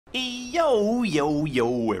Yo, yo,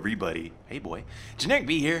 yo, everybody. Hey, boy. Generic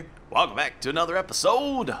B here. Welcome back to another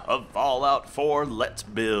episode of Fallout 4 Let's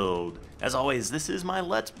Build. As always, this is my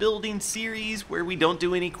Let's Building series where we don't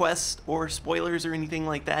do any quests or spoilers or anything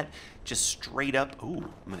like that. Just straight up,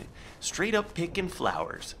 straight up picking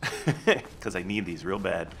flowers. Because I need these real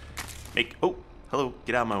bad. Hello,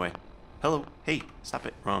 get out of my way. Hello, hey, stop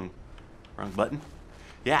it. Wrong button.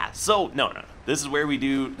 Yeah, so, no. This is where we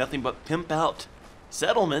do nothing but pimp out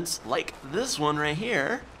settlements like this one right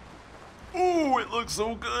here. Ooh, it looks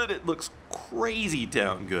so good. It looks crazy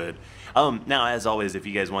town good. Now, as always, if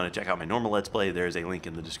you guys want to check out my normal Let's Play, there's a link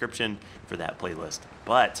in the description for that playlist.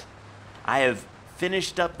 But I have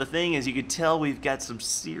finished up the thing. As you can tell, we've got some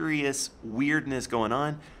serious weirdness going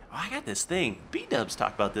on. Oh, I got this thing. B-dubs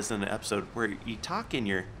talk about this in the episode where you talk in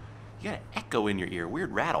you got an echo in your ear.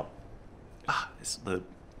 Weird rattle. It's the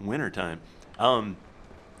winter time.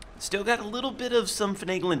 Still got a little bit of some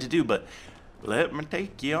finagling to do, but let me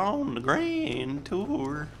take you on the grand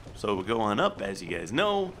tour. So we'll go on up, as you guys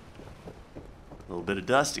know. A little bit of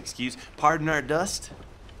dust, pardon our dust.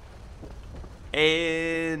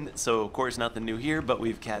 And so, of course, nothing new here, but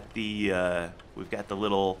we've got the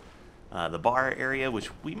little the bar area,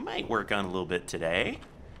 which we might work on a little bit today.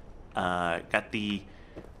 Got the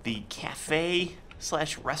cafe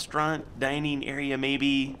 / restaurant dining area,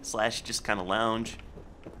 maybe / just kind of lounge.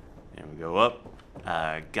 And we go up.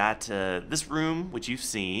 Got this room, which you've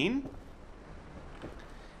seen.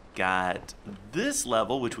 Got this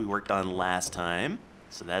level, which we worked on last time.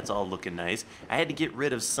 So that's all looking nice. I had to get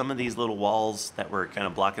rid of some of these little walls that were kind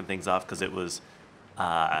of blocking things off because it was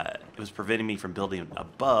preventing me from building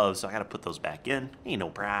above. So I got to put those back in. Ain't no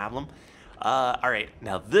problem. All right,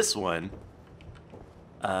 now this one,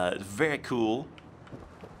 very cool.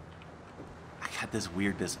 I got this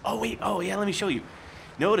weirdness. Oh yeah, let me show you.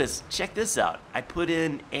 Notice, check this out. I put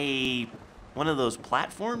in one of those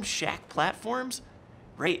platforms, shack platforms,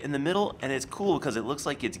 right in the middle, and it's cool because it looks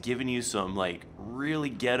like it's giving you some like really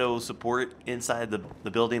ghetto support inside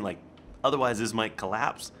the building. Like, otherwise this might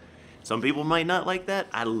collapse. Some people might not like that.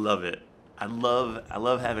 I love it. I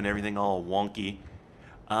love having everything all wonky.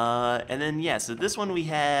 And then yeah, so this one we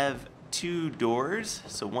have 2 doors.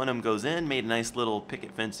 So one of them goes in, made a nice little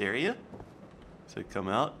picket fence area. So come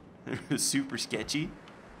out, super sketchy.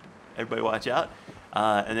 Everybody watch out.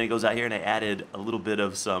 And then it goes out here, and I added a little bit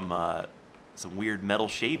of some weird metal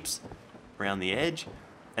shapes around the edge.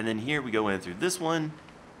 And then here we go in through this one.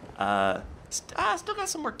 Still got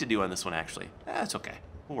some work to do on this one, actually. That's okay.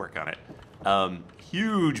 We'll work on it.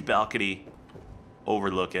 Huge balcony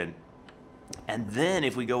overlooking. And then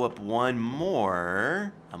if we go up one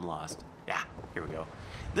more, I'm lost. Yeah, here we go.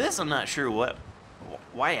 This, I'm not sure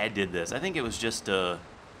why I did this. I think it was just to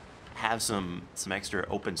have some extra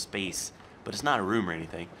open space, but it's not a room or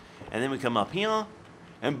anything. And then we come up here,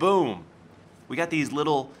 and boom, we got these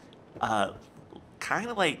little, kind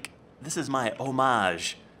of like, this is my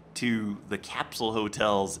homage to the capsule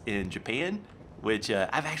hotels in Japan, which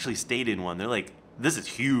I've actually stayed in one. They're like, this is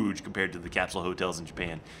huge compared to the capsule hotels in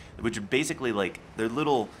Japan, which are basically like, they're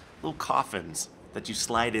little coffins that you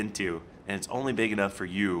slide into, and it's only big enough for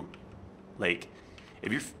you. Like,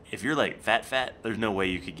 if you're like fat, there's no way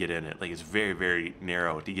you could get in it. Like, it's very, very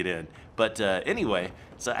narrow to get in. But anyway,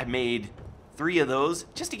 so I made 3 of those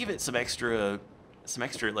just to give it some extra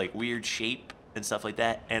like weird shape and stuff like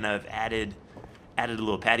that. And I've added a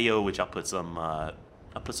little patio, which I'll put some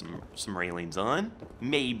railings on,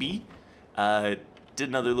 maybe. Did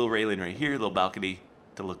another little railing right here, little balcony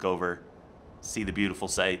to look over, see the beautiful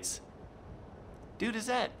sights. Dude, is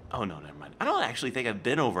that... Oh, no, never mind. I don't actually think I've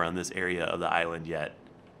been over on this area of the island yet.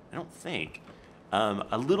 I don't think.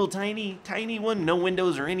 A little tiny one, no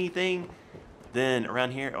windows or anything. Then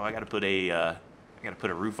around here, I gotta put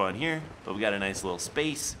a roof on here, but we got a nice little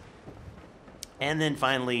space. And then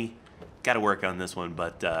finally, gotta work on this one,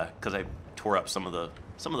 but because I tore up some of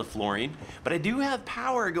the flooring. But I do have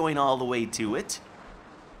power going all the way to it.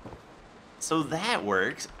 So that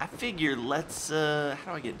works. I figure let's... how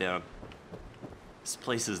do I get down? This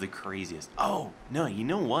place is the craziest. Oh, no, you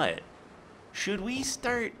know what? Should we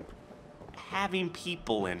start having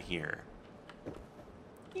people in here?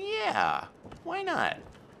 Yeah, why not?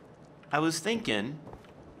 I was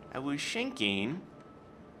shinking,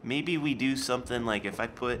 maybe we do something like if I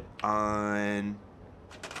put on,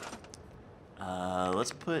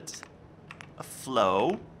 let's put a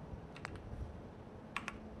flow.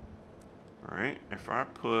 All right, if I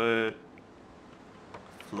put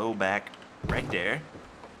flow back right there.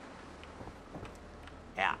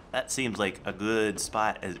 Yeah, that seems like a good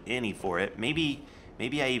spot as any for it. Maybe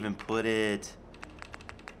I even put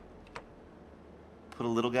put a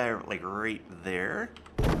little guy like right there.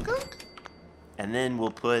 And then we'll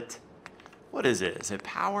put, what is it? Is it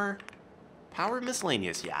power? Power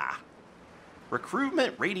miscellaneous, yeah.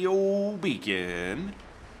 Recruitment radio beacon.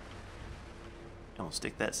 And we'll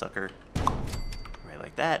stick that sucker right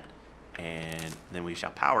like that. And then we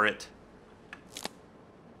shall power it.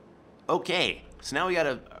 Okay, so now we got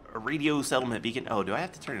a radio settlement beacon. Oh, do I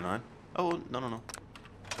have to turn it on? Oh, no, no, no.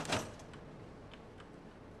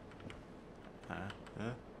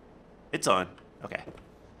 It's on. Okay.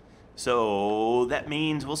 So that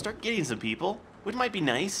means we'll start getting some people, which might be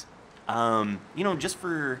nice. You know, just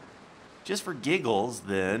for giggles,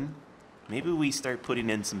 then maybe we start putting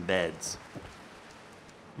in some beds.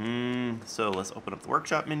 So let's open up the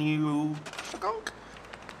workshop menu.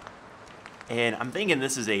 And I'm thinking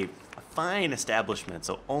this is a fine establishment,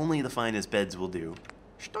 so only the finest beds will do.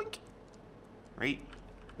 Right?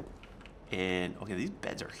 And okay, these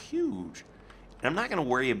beds are huge. And I'm not gonna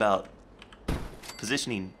worry about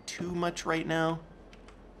positioning too much right now,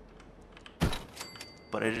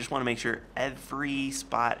 but I just want to make sure every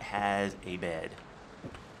spot has a bed,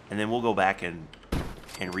 and then we'll go back and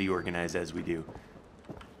reorganize as we do.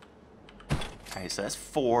 All right, so that's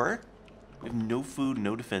 4. We have no food,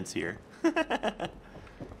 no defense here. I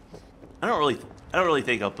don't really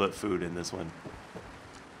think I'll put food in this one.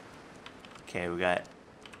 Okay, we got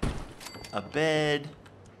a bed.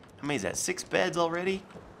 How many is that? 6 beds already?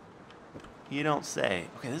 You don't say.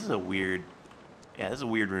 Okay, this is a weird... Yeah, this is a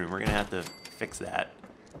weird room. We're going to have to fix that.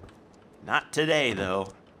 Not today,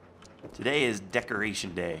 though. Today is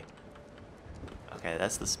decoration day. Okay,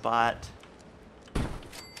 that's the spot.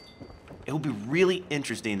 It will be really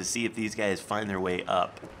interesting to see if these guys find their way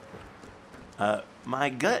up. My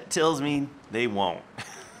gut tells me they won't.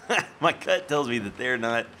 My gut tells me that they're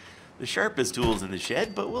not the sharpest tools in the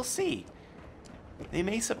shed, but we'll see. They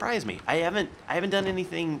may surprise me. I haven't done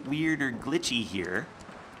anything weird or glitchy here.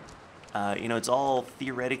 You know, it's all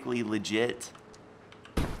theoretically legit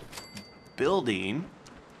building.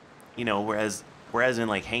 You know, whereas in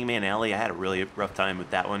like Hangman Alley, I had a really rough time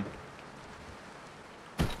with that one.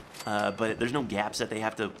 But there's no gaps that they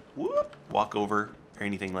have to walk over or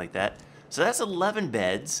anything like that. So that's 11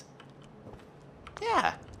 beds.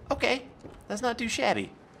 Yeah, okay. That's not too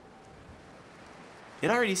shabby.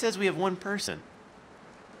 It already says we have 1 person.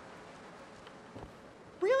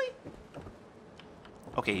 Really?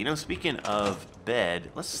 Okay, you know, speaking of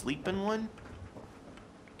bed, let's sleep in one.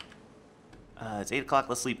 It's 8 o'clock.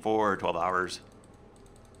 Let's sleep for 12 hours.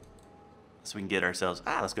 So we can get ourselves...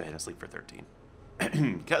 let's go ahead and sleep for 13.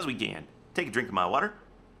 Because we can. Take a drink of my water.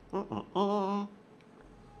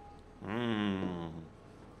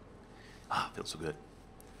 Feels so good.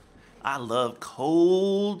 I love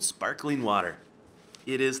cold, sparkling water.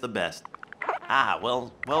 It is the best.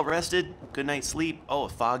 Well rested. Good night's sleep. Oh,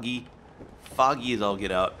 foggy. Foggy as all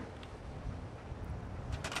get out.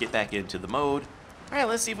 Get back into the mode. All right,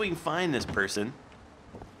 let's see if we can find this person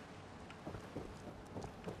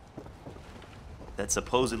that's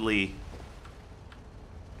supposedly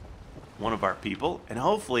one of our people, and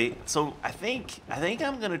hopefully, so I think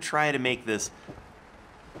I'm gonna try to make this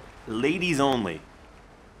ladies only.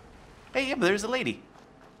 Hey, yeah, but there's a lady.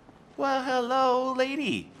 Well, hello,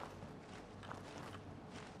 lady.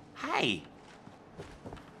 Hi.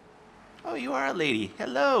 Oh, you are a lady.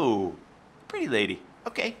 Hello. Pretty lady.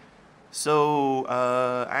 Okay. So,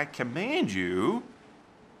 I command you.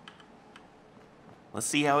 Let's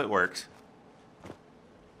see how it works.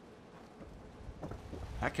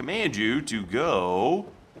 I command you to go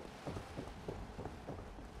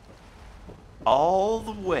all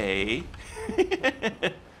the way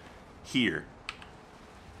here.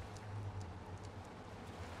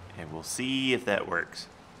 And we'll see if that works.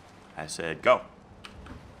 I said go.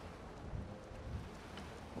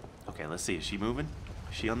 Okay, let's see. Is she moving?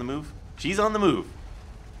 Is she on the move? She's on the move.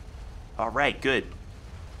 All right, good.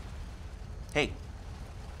 Hey,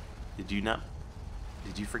 did you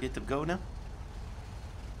forget to go now?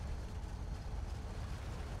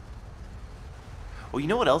 Well, you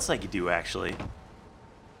know what else I could do, actually?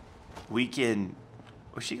 We can...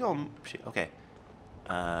 Where's she going? Okay.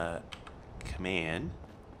 Command.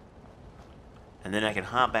 And then I can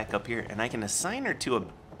hop back up here, and I can assign her to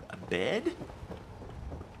a bed?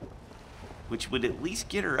 Which would at least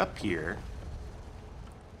get her up here.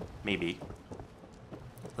 Maybe.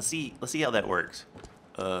 Let's see how that works.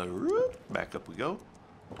 Back up we go.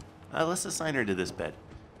 Let's assign her to this bed.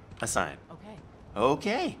 Assign. Okay.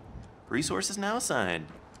 Okay. Resources now assigned.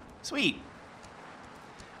 Sweet.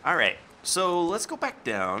 All right, so let's go back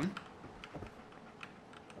down.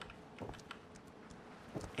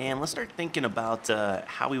 And let's start thinking about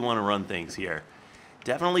how we want to run things here.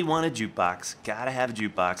 Definitely want a jukebox. Gotta have a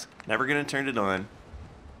jukebox. Never gonna turn it on.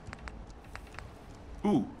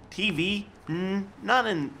 Ooh, TV? Not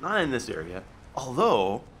in this area.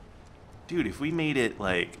 Although, dude, if we made it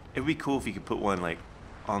like, it'd be cool if you could put one like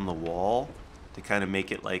on the wall to kind of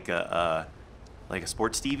make it like a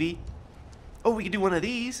sports TV. Oh, we could do one of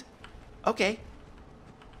these. Okay.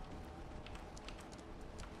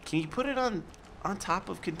 Can you put it on top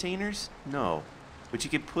of containers? No, but you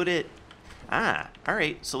could put it. Ah, all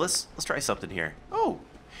right. So let's try something here. Oh,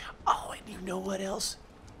 and you know what else?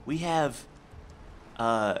 We have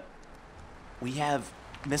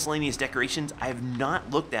miscellaneous decorations. I have not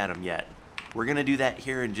looked at them yet. We're gonna do that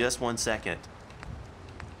here in just 1 second.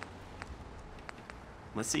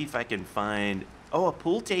 Let's see if I can find. Oh, a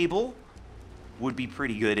pool table would be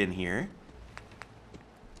pretty good in here.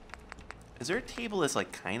 Is there a table that's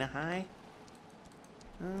like kind of high?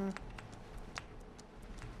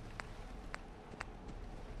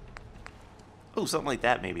 Oh, something like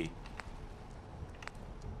that maybe.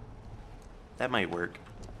 That might work.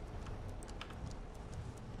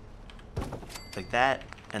 Like that,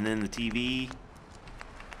 and then the TV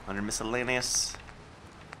under miscellaneous.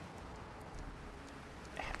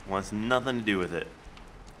 Wants nothing to do with it.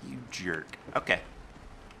 You jerk. Okay.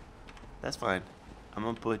 That's fine. I'm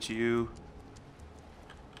gonna put you.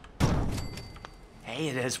 Hey,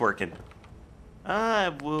 it is working.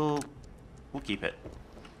 We'll keep it.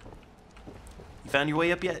 You found your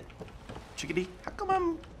way up yet, chickadee? How come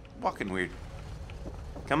I'm walking weird?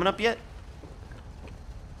 Coming up yet?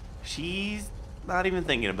 She's not even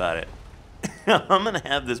thinking about it. I'm gonna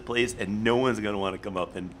have this place and no one's gonna want to come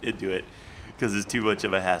up and do it because it's too much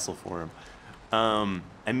of a hassle for them.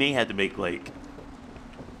 I may have to make like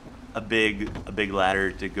a big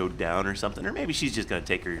ladder to go down or something, or maybe she's just gonna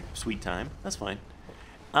take her sweet time. That's fine.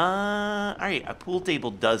 All right, a pool table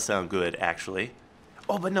does sound good actually.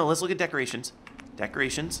 Oh, but no, let's look at decorations.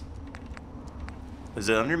 Decorations. Is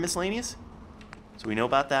it under miscellaneous? So we know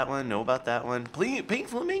about that one. Know about that one. Pink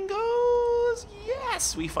flamingos.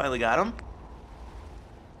 Yes, we finally got them.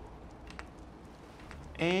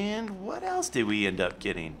 And what else did we end up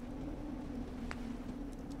getting?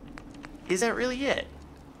 Is that really it?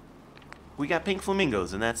 We got pink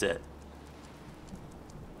flamingos and that's it.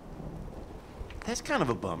 That's kind of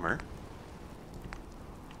a bummer.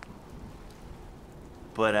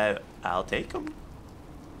 But I'll take them.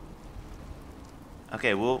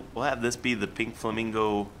 Okay, we'll have this be the pink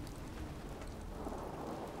flamingo.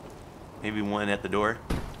 Maybe one at the door.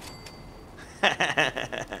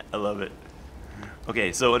 I love it.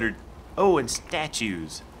 Okay, so under and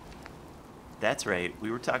statues. That's right.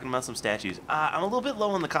 We were talking about some statues. I'm a little bit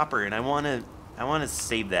low on the copper, and I wanna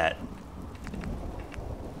save that.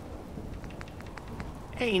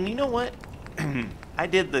 Hey, and you know what? I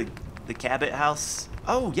did the Cabot house.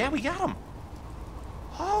 Oh yeah, we got them.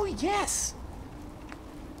 Oh yes.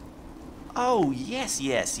 Oh yes,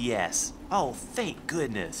 yes, yes. Oh, thank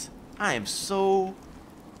goodness. I am so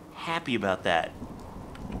happy about that.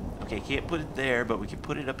 Okay, can't put it there, but we can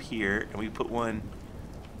put it up here, and we put one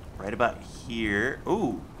right about here.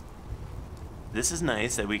 Ooh, this is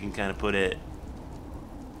nice that we can kind of put it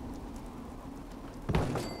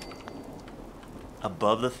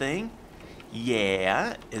above the thing.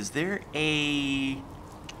 Yeah, is there a...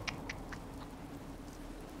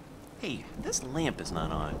 Hey, this lamp is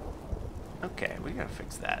not on. Okay, we gotta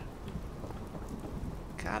fix that.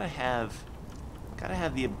 Gotta have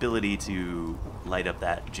the ability to light up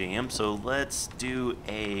that jam. So let's do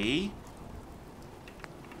a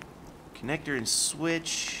connector and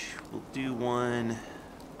switch. We'll do one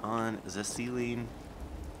on the ceiling.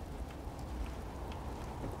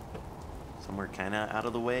 Somewhere kind of out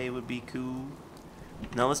of the way would be cool.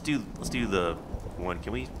 Now let's do the one.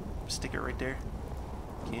 Can we stick it right there?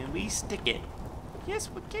 Can we stick it?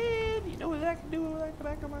 Yes, we can. You know what I can do like the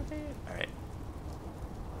back of my head. All right.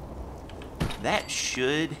 That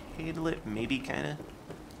should handle it, maybe kind of.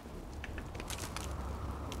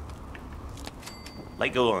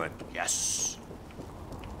 Light go on. Yes.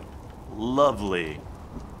 Lovely.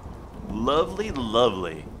 Lovely,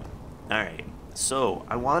 lovely. All right. So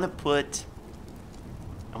I want to put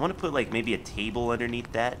like maybe a table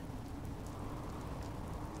underneath that.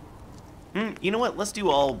 You know what? Let's do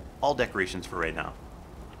all decorations for right now.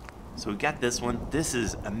 So we got this one. This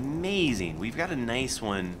is amazing. We've got a nice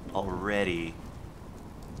one already.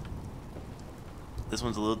 This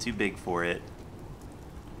one's a little too big for it.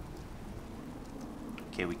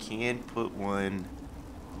 Okay, we can put one.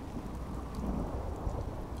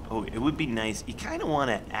 Oh, it would be nice. You kind of want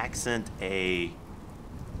to accent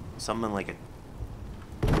something like a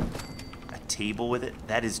table with it.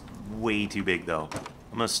 That is way too big though.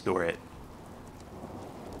 I'm gonna store it.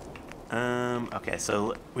 Okay,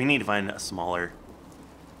 so we need to find a smaller.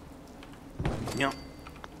 Yep.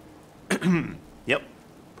 Yep.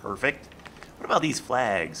 Perfect. What about these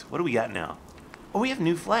flags? What do we got now? Oh, we have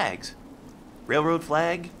new flags. Railroad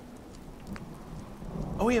flag.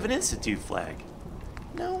 Oh, we have an Institute flag.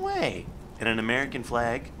 No way. And an American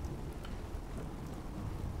flag.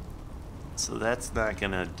 So that's not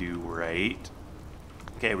gonna do right.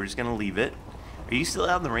 Okay, we're just gonna leave it. Are you still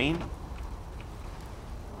out in the rain?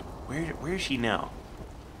 Where is she now?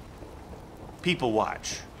 People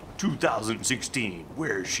watch. 2016.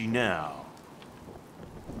 Where is she now?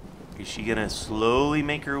 Is she gonna slowly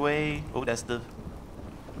make her way? Oh, that's the...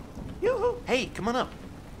 Yoo-hoo! Hey, come on up.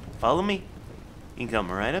 Follow me. You can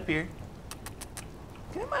come right up here.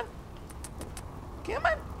 Come on. Come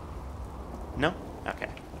on. No? Okay.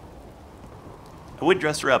 I would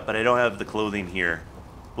dress her up, but I don't have the clothing here.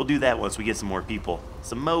 We'll do that once we get some more people.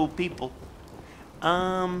 Some mo people.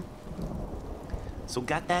 So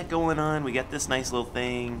got that going on. We got this nice little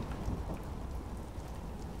thing.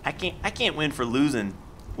 I can't win for losing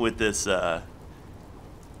with this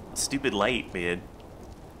stupid light, man.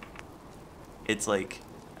 It's like,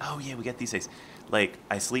 oh yeah, we got these things. Like,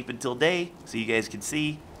 I sleep until day so you guys can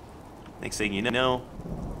see. Next thing you know,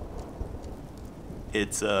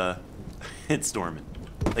 it's it's storming.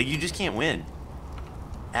 Like, you just can't win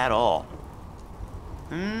at all.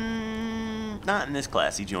 Not in this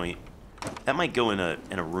classy joint. That might go in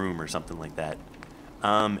a room or something like that.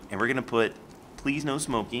 And we're gonna put please no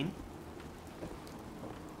smoking.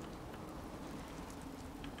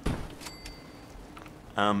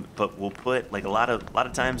 But we'll put, like, a lot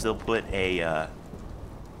of times they'll put a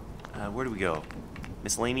where do we go?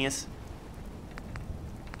 Miscellaneous.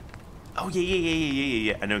 Oh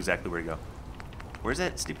yeah. I know exactly where to go. Where's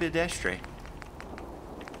that stupid ashtray?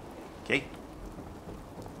 Okay.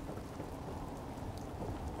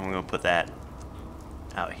 I'm gonna put that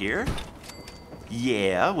out here.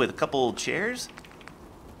 Yeah, with a couple chairs.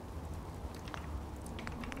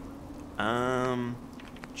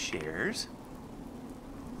 Chairs.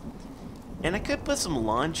 And I could put some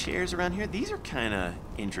lawn chairs around here. These are kind of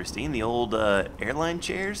interesting. The old airline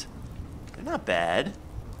chairs. They're not bad.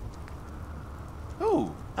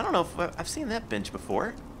 Ooh, I don't know if I've seen that bench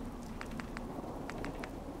before.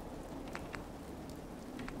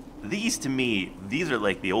 These, to me, these are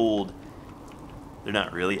like the old... They're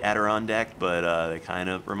not really Adirondack, but they kind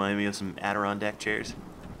of remind me of some Adirondack chairs.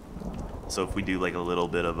 So if we do like a little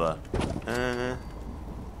bit of a...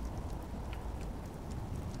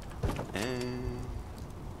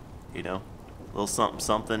 you know, a little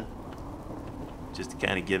something, just to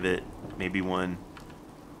kind of give it maybe one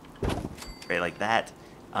right like that,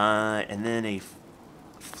 and then a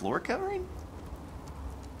floor covering.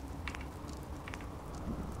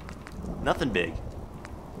 Nothing big.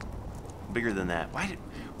 Bigger than that.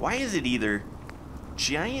 Why is it either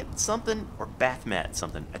giant something or bath mat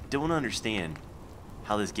something? I don't understand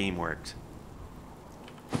how this game works.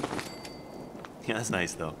 Yeah, that's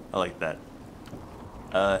nice though. I like that.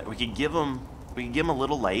 We could give them a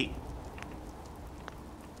little light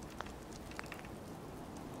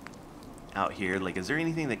out here. Like, is there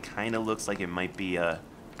anything that kind of looks like it might be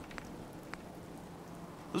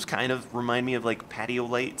those kind of remind me of like patio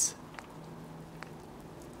lights.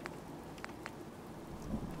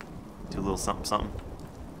 Do a little something.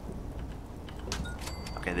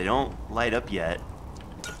 Okay, they don't light up yet.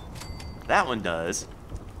 That one does.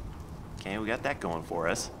 Okay, we got that going for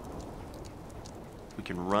us. We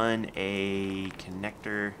can run a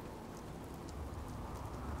connector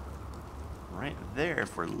right there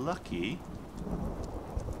if we're lucky.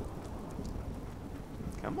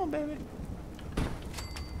 Come on, baby.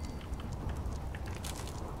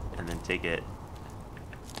 And then take it.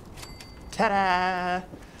 Ta-da!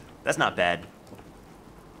 That's not bad.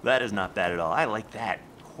 That is not bad at all. I like that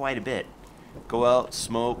quite a bit. Go out,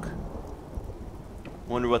 smoke.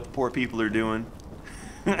 Wonder what the poor people are doing.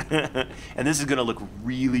 And this is gonna look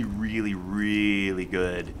really, really, really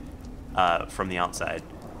good from the outside.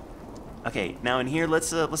 Okay, now in here, let's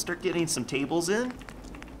start getting some tables in,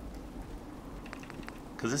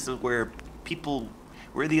 because this is where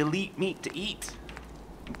the elite meet to eat.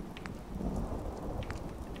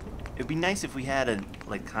 It'd be nice if we had a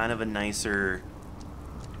kind of a nicer.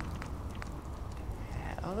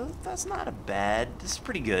 Oh, that's not a bad. This is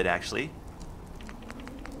pretty good actually.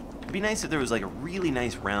 It'd be nice if there was like a really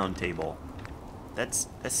nice round table. That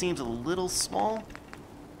seems a little small.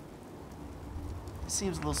 It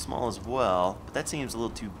seems a little small as well, but that seems a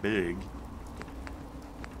little too big.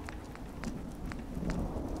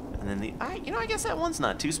 And then I guess that one's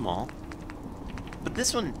not too small. But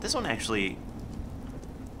this one actually,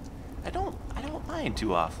 I don't mind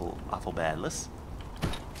too awful bad. Let's.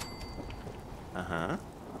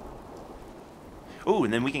 Oh,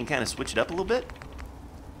 and then we can kind of switch it up a little bit.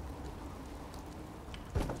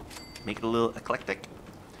 Make it a little eclectic.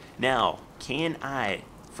 Now, can I,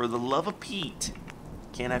 for the love of Pete,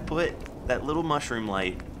 can I put that little mushroom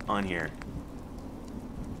light on here?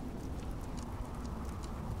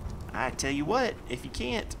 I tell you what, if you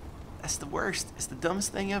can't, that's the worst. It's the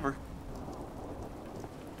dumbest thing ever.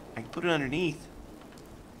 I can put it underneath.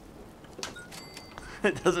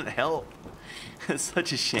 It doesn't help. It's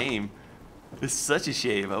such a shame. It's such a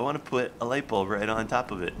shame. I want to put a light bulb right on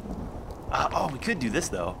top of it. Oh, we could do this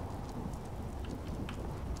though.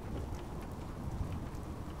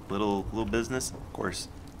 Little business. Of course,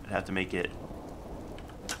 I'd have to make it.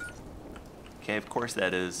 Okay, of course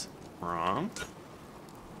that is wrong.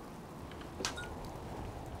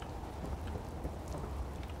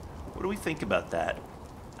 What do we think about that?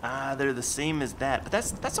 They're the same as that, but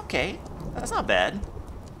that's okay. That's not bad.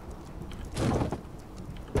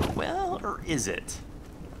 Well, or is it?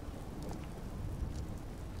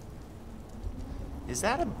 Is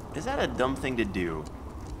that a dumb thing to do?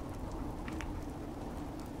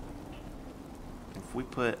 If we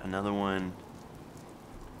put another one.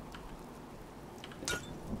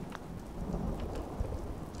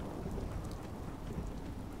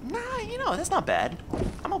 Nah, you know, that's not bad.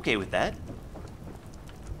 I'm okay with that.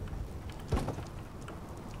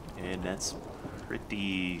 And that's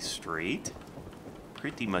pretty straight.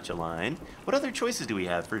 Pretty much aligned. What other choices do we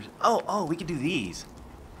have for... Oh, we could do these.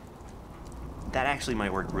 That actually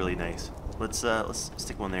might work really nice. Let's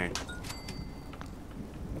stick one there.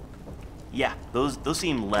 Yeah, those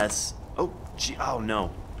seem less... Oh, gee, oh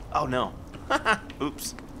no. Oh no.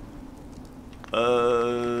 Oops.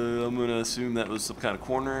 I'm gonna assume that was some kind of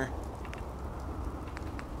corner.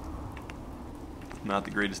 Not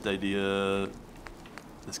the greatest idea.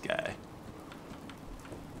 This guy.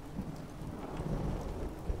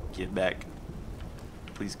 Get back.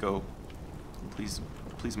 Please go. Please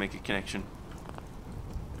make a connection.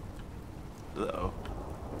 Uh-oh.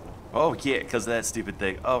 Oh, yeah, because of that stupid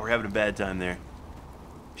thing. Oh, we're having a bad time there.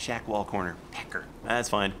 Shack wall corner. Pecker. That's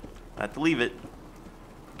fine. I have to leave it.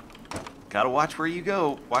 Gotta watch where you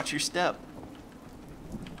go. Watch your step.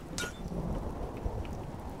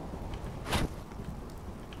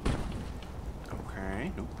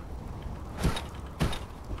 Okay. Nope.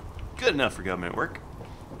 Good enough for government work.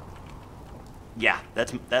 Yeah,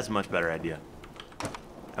 that's a much better idea.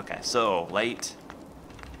 Okay, so light.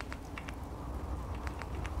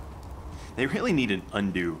 They really need an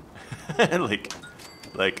undo. like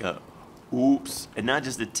oops, and not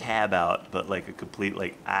just a tab out, but like a complete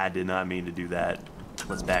like I did not mean to do that.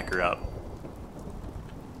 Let's back her up.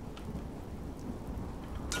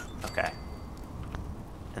 Okay.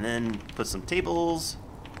 And then put some tables,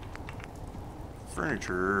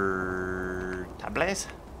 furniture, tables.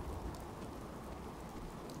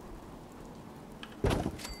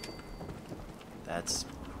 That's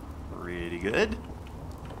pretty good.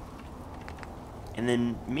 And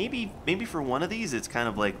then maybe for one of these, it's kind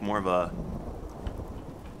of like more of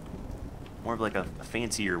like a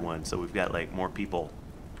fancier one. So we've got like more people.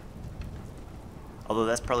 Although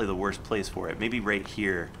that's probably the worst place for it. Maybe right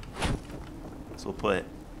here. So we'll put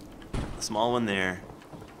a small one there.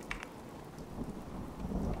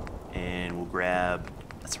 And we'll grab,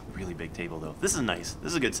 that's a really big table though. This is nice.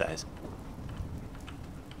 This is a good size.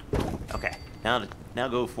 Okay. Now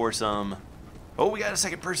go for some. Oh, we got a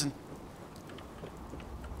second person.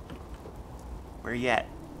 Where you at?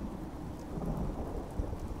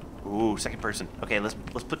 Ooh, second person. Okay, let's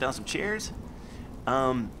put down some chairs.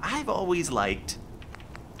 I've always liked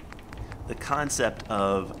the concept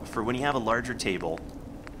of, for when you have a larger table,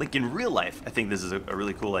 like in real life, I think this is a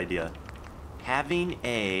really cool idea. Having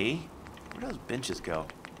a, where do those benches go?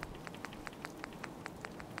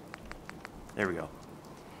 There we go.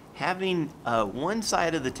 Having one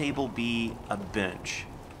side of the table be a bench.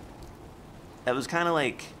 That was kind of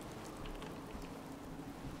like,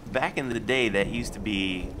 back in the day, that used to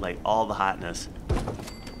be like all the hotness.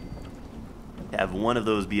 To have one of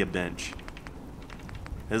those be a bench.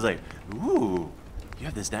 It was like, ooh, you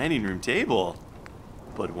have this dining room table,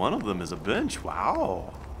 but one of them is a bench.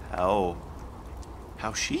 Wow,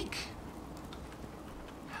 how chic,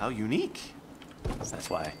 how unique. So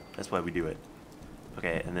that's why we do it.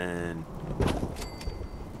 Okay, and then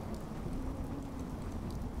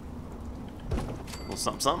a little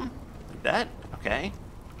something like that. Okay.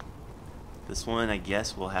 This one, I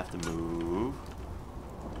guess we'll have to move.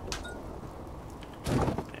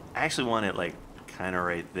 I actually want it like kind of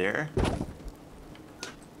right there.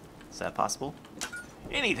 that possible?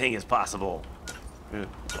 Anything is possible. Yeah.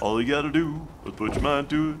 All you gotta do is put your mind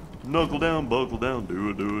to it. Knuckle down, buckle down, do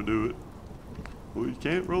it, do it, do it. Well, you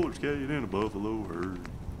can't roller skate in a buffalo herd.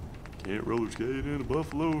 Can't roller skate in a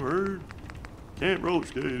buffalo herd. Can't roller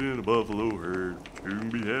skate in a buffalo herd. You can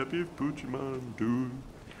be happy if you put your mind to it.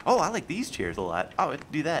 Oh, I like these chairs a lot. Oh, I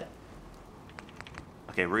could do that.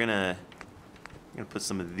 Okay, we're gonna put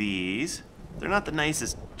some of these. They're not the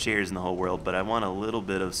nicest chairs in the whole world, but I want a little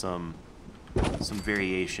bit of some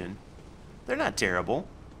variation. They're not terrible.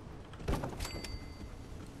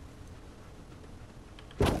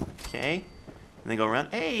 Okay, and then go around.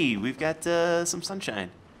 Hey, we've got some sunshine.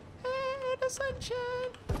 Hey, the sunshine.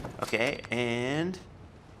 Okay, and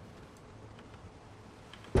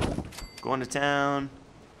going to town.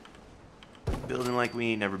 Building like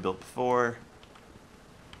we never built before.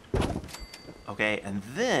 Okay, and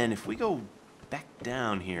then if we go back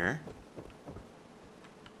down here,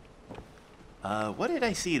 what did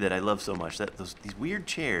I see that I love so much? These weird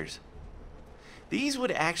chairs. These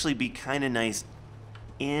would actually be kind of nice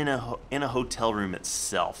in a hotel room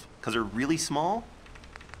itself because they're really small.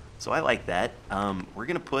 So I like that. We're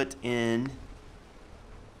gonna put in.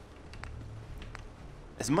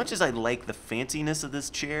 As much as I like the fanciness of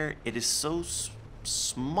this chair, it is so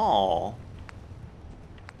small.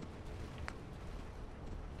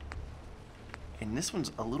 And this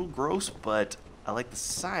one's a little gross, but I like the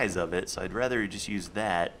size of it, so I'd rather just use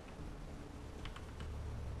that.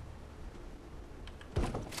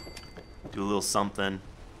 Do a little something.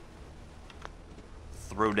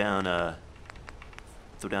 Throw down a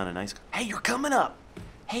nice. Hey, you're coming up.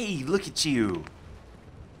 Hey, look at you.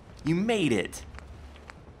 You made it.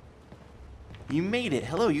 You made it.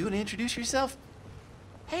 Hello, you gonna introduce yourself?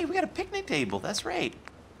 Hey, we got a picnic table. That's right.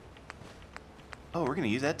 Oh, we're gonna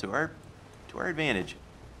use that to our advantage.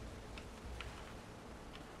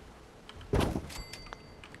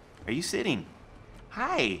 Are you sitting?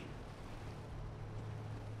 Hi.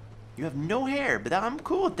 You have no hair, but I'm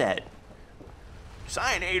cool with that.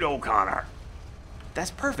 Cyanide O'Connor.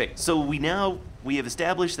 That's perfect. So we have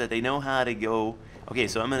established that they know how to go. Okay,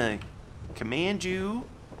 so I'm gonna command you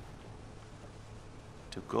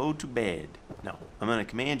to go to bed. No, I'm gonna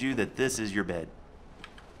command you that this is your bed.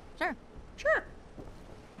 Sure. Sure.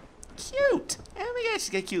 Cute. Oh my gosh, she's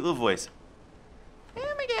got a cute little voice.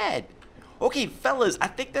 Oh my god. Okay, fellas, I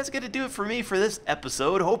think that's gonna do it for me for this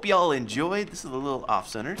episode. Hope y'all enjoyed. This is a little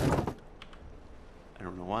off-centered. I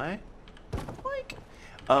don't know why. Like.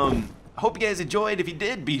 Hope you guys enjoyed. If you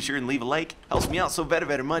did, be sure and leave a like. Helps me out so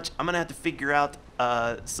very much. I'm gonna have to figure out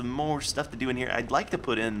some more stuff to do in here. I'd like to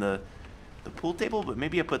put in the pool table, but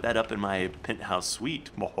maybe I put that up in my penthouse suite.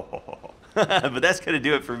 But that's gonna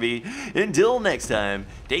do it for me. Until next time,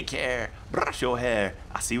 take care. Brush your hair.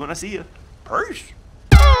 I'll see you when I see you. Peace.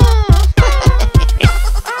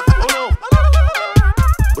 Oh no.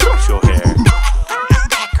 Brush your hair.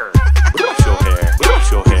 Brush your hair.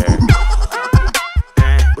 Brush your hair.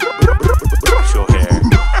 Brush your hair.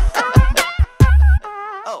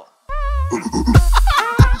 Oh.